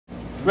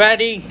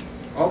Ready?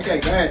 Okay,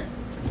 go ahead.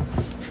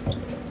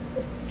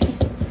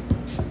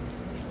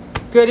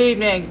 Good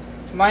evening.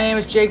 My name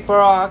is Jake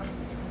Barak.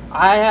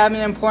 I have an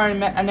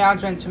important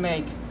announcement to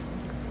make.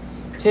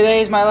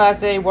 Today is my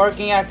last day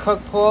working at Cook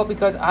Pool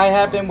because I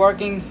have been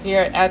working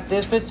here at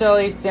this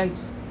facility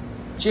since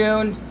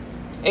June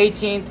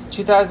 18th,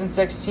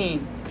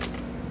 2016.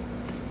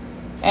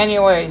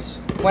 Anyways,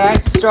 when I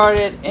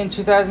started in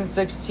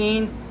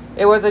 2016,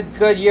 it was a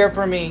good year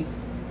for me.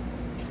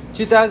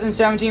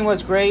 2017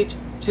 was great.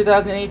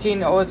 2018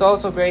 was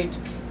also great.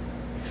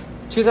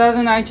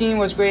 2019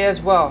 was great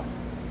as well.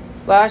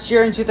 Last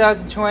year in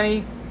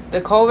 2020, the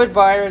COVID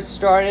virus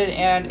started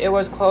and it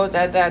was closed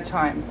at that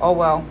time. Oh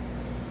well.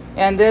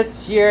 And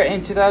this year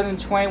in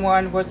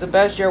 2021 was the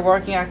best year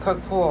working at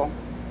Cook Pool.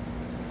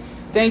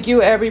 Thank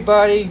you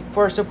everybody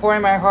for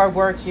supporting my hard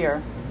work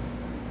here.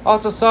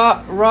 Also,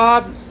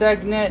 Rob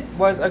Segnet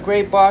was a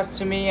great boss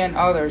to me and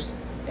others.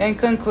 In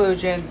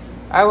conclusion,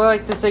 I would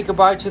like to say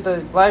goodbye to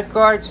the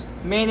lifeguards,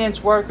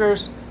 maintenance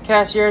workers,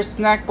 cashiers,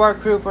 snack bar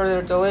crew for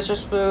their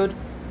delicious food,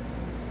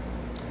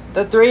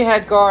 the 3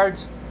 head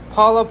guards,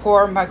 Paula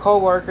Poor, my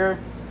co-worker,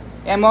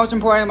 and most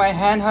importantly, my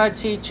hand HUD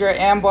teacher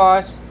and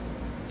boss,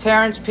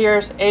 Terrence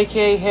Pierce,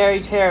 aka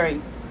Harry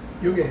Terry.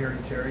 You'll get Harry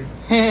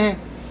Terry.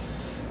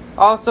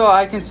 Also,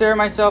 I consider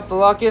myself the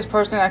luckiest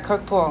person at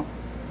Cook Pool.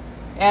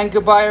 And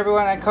goodbye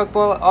everyone at Cook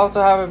Pool.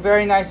 Also have a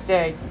very nice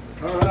day.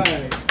 All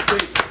right.